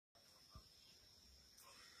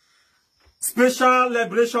Special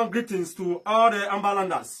liberation greetings to all the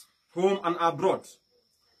Ambalanders, home and abroad.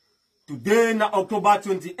 Today, na October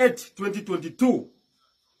 28, 2022.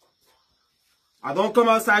 I don't come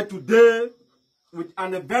outside today with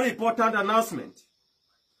a very important announcement.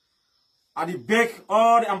 I beg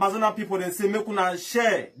all the Ambazonia people, they say, make una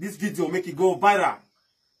share this video, make it go viral.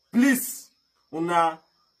 Please, una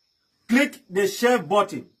click the share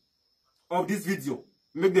button of this video.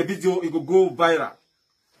 Make the video, it go viral.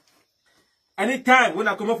 Anytime when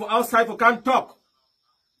I come up for outside for can't talk.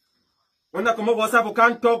 When I come up outside for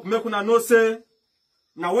can't talk, make una know say,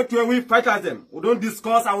 now what we fight as them. We don't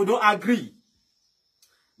discuss and we don't agree.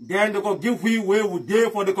 Then they go give we where we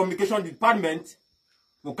there for the communication department.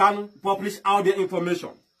 We can publish all the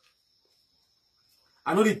information.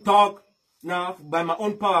 I know the talk now by my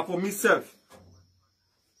own power for myself.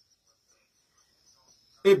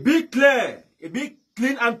 A big clear, a big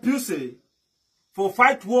clean and pussy for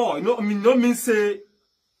fight war. You know, I mean, no mean say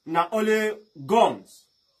na only guns.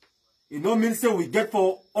 You know, mean say we get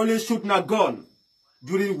for only shoot na gun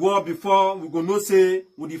during war before we go no say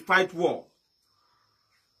we the fight war.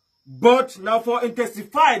 But now for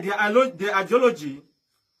intensify the ideology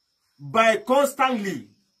by constantly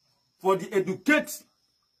for the educate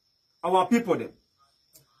our people them.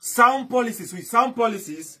 Sound policies with sound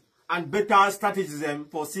policies and better strategies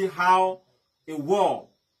for see how a war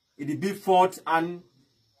it be fought and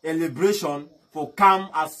a liberation for come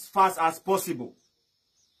as fast as possible.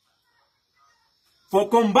 For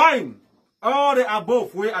combine all the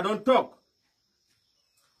above where I don't talk.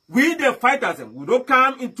 We the fighters we don't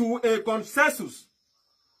come into a consensus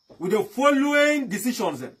with the following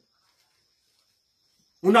decisions.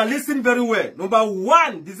 Una listen very well. Number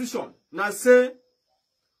one decision. Now say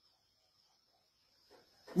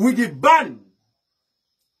we the ban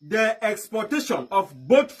the exportation of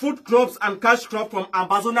both food crops and cash crops from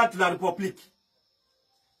Ambazonia to the Republic.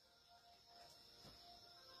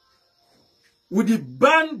 We the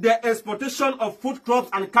ban the exportation of food crops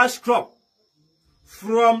and cash crop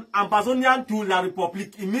from Ambazonia to La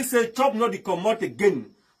Republic. It means say chop not the come out again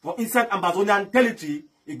for inside Ambazonian territory,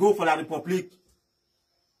 it go for La Republic.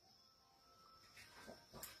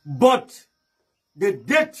 But the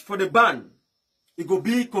date for the ban, it will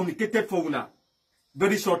be communicated for una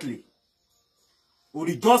very shortly. We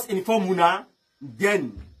will just inform una,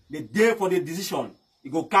 then the day for the decision,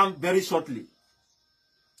 it will come very shortly.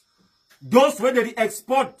 Those where they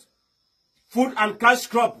export food and cash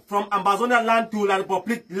crop from Ambazonia land to La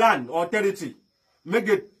Republic land or territory, make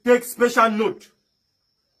they take special note.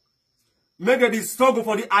 Make they struggle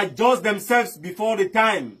for the adjust themselves before the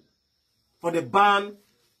time for the ban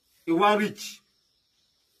it will reach.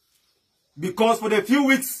 Because for the few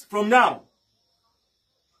weeks from now,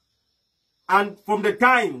 and from the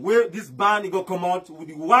time where this ban it will come out,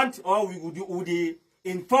 we want or we would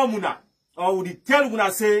inform una or would tell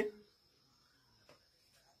una say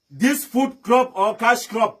this food crop or cash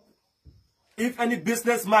crop, if any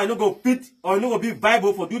businessman no go fit or no go be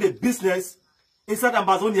viable for do the business inside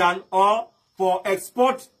Ambazonian or for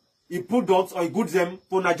export the products or goods them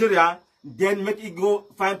for Nigeria, then make it go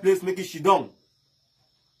find place, make it shidong.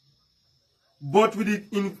 But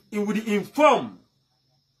it would inform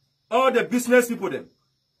all the business people them.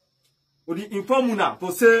 Would inform una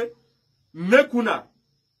for say make una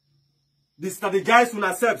the strategize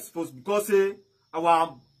una selves for because say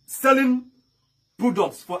our selling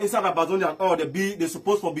products for inside Ambazonia or they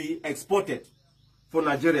supposed to be exported for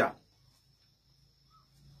Nigeria.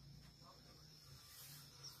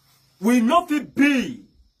 We not be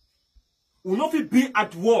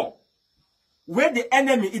at war where the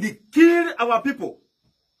enemy it kill our people.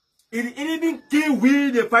 It even kill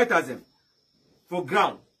we the fighters them for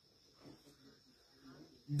ground.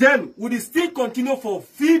 Then we still continue for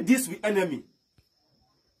feed this with enemy.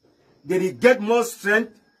 They get more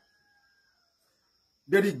strength.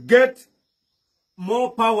 They get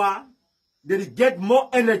more power. They get more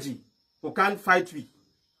energy for can fight we.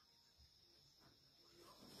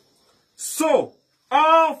 So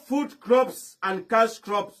all food crops and cash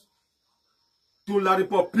crops to La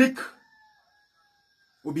Republic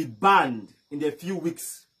will be banned in the few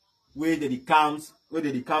weeks where they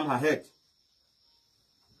come ahead.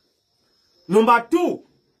 Number two,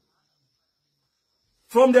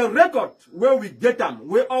 from the record where we get them,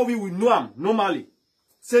 where all we will know them normally,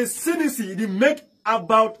 says CDC they make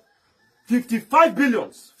about 55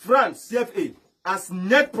 billion francs CFA as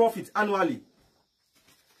net profit annually.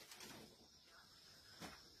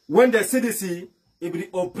 When the CDC it will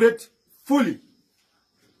operate fully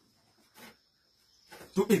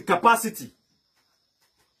to its capacity.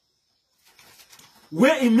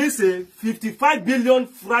 Where it means 55 billion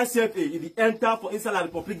francs CFA it enter for inside la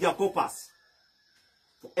Republique their coffers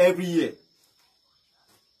for every year.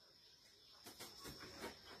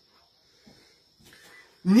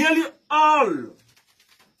 Nearly all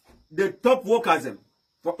the top workers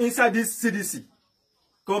for inside this CDC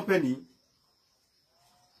company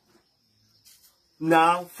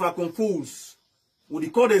now francophones. What they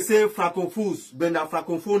call they say francophones, but now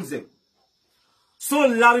francophones them. So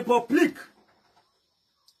la Republique,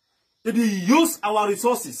 it use our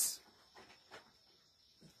resources.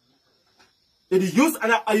 It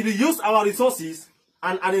use our resources,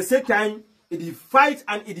 and at the same time, it fight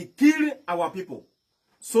and it kill our people.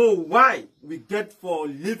 So why we get for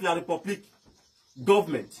leave la Republique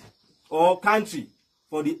government or country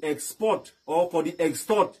for the export or for the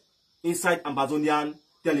extort inside Ambazonian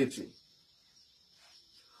territory?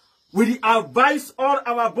 We advise all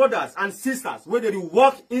our brothers and sisters where they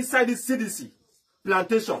work inside the CDC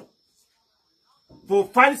plantation for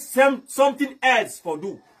find something else for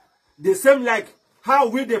do. The same like how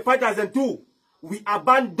we the fighters and too, we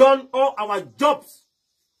abandon all our jobs,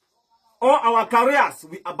 all our careers,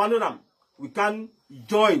 we abandon them. We can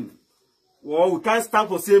join or we can stand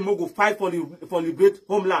for say we go fight for liberate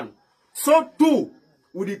homeland. So too,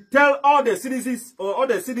 we tell all the CDCs or all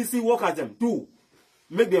the CDC workers them too,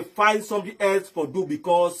 make them find something else for do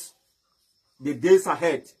because the days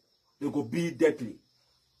ahead they go be deadly.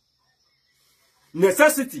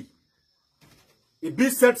 Necessity, it be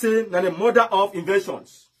certain than the mother of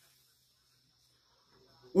inventions.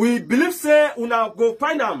 We believe say una go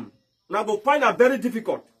find them very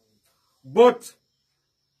difficult, but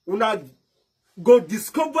una go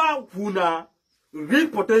discover una real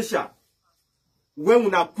potential when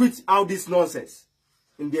una quit out this nonsense.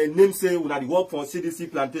 In their name say una the work for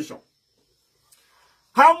CDC plantation.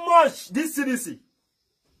 How much this CDC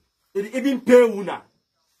it even pay una?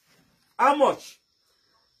 How much?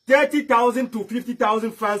 30,000 to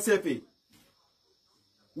 50,000 francs CFA.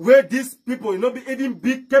 Where these people not be even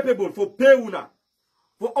be capable for pay una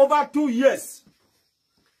for over 2 years.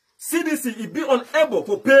 CDC it be unable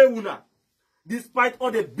for pay una despite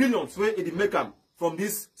all the billions where it make them from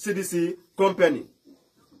this CDC company.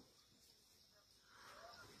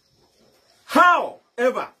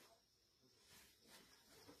 However,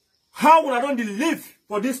 how would I don't live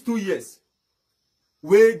for these 2 years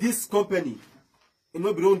where this company it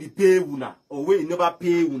not be only pay una or where it never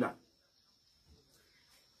pay una?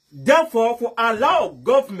 Therefore, for allow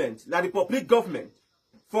government, like the public government,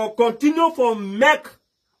 for continue for make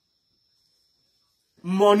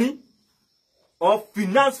money or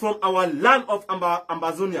finance from our land of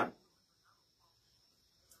Ambazonia.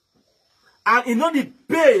 And it not the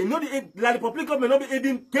pay, not the like the public government not be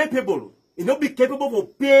even capable. It not be capable for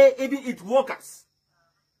pay even its workers.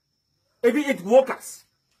 Even its workers.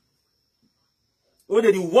 Or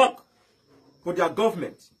they work for their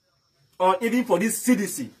government. Or even for this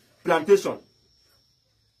CDC plantation.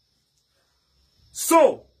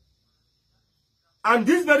 So, and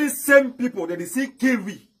these very same people that they see kill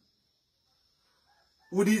we,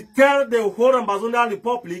 would they tell the whole Ambazonia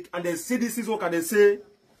Republic and the CDC's work and they say,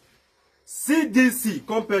 CDC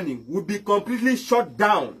company will be completely shut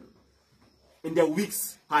down in the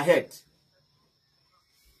weeks ahead.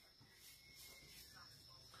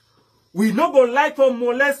 We not go like for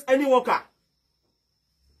molest any worker.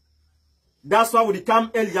 That's why we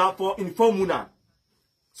come earlier for inform una,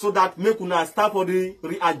 so that make una start for the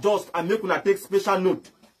readjust and make una take special note.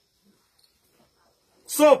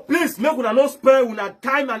 So please make una no spare una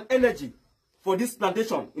time and energy for this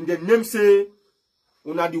plantation. In the name say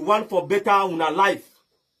una the one for better una life.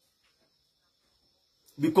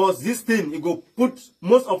 Because this thing it go put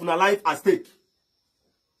most of una life at stake.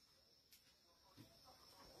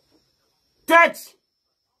 Third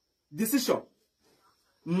decision.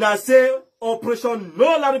 Na say operation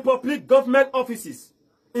no la Republic government offices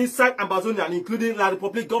inside Ambazonia, including la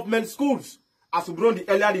Republic government schools, as we brought the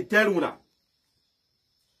earlier the tell una.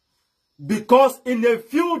 Because in a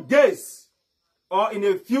few days or in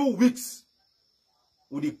a few weeks,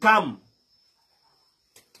 we come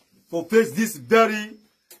for face this very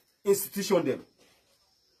institution them.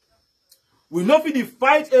 We not fit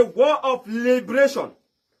fight a war of liberation.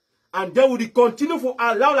 And then we continue to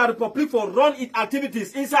allow the Republic for run its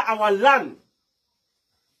activities inside our land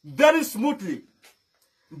very smoothly.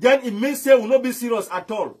 Then it means say we will not be serious at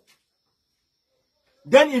all.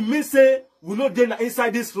 Then it means say we will not get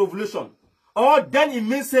inside this revolution. Or then it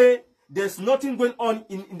means say there's nothing going on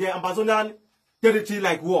in the Ambazonian territory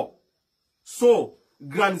like war. So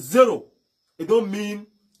ground zero, it don't mean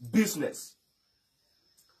business.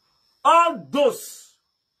 All those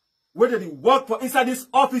where they work for inside these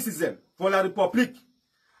offices for La Republic,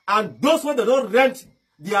 and those where they don't rent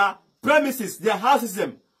their premises, their houses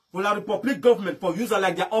for La Republic government for use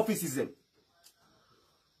like their offices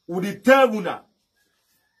would tell una,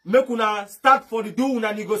 make una start for the do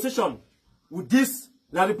una negotiation with this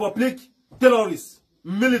La Republic terrorists,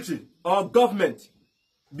 military or government,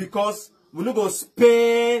 because we no go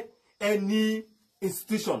spare any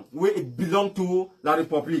institution where it belong to La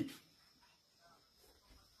Republic.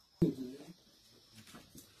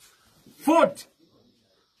 Fourth,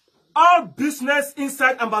 all business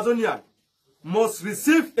inside Ambazonia must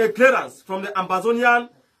receive a clearance from the Ambazonian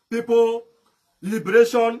People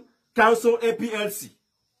Liberation Council APLC.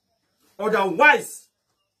 Otherwise,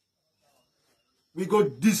 we go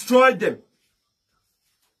destroy them.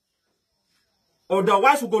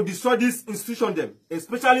 Otherwise, we go destroy this institution them,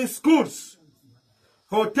 especially schools,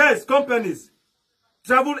 hotels, companies,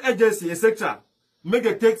 travel agency, etc. Make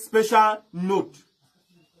it take special note.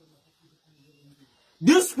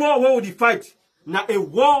 This war where we fight, now a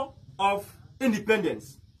war of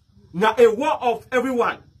independence, now a war of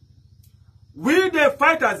everyone. We the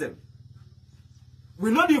fighters them.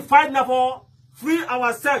 We not the fight now for free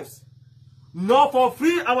ourselves, nor for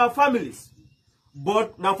free our families,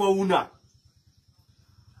 but now for una.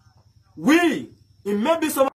 We, it may be some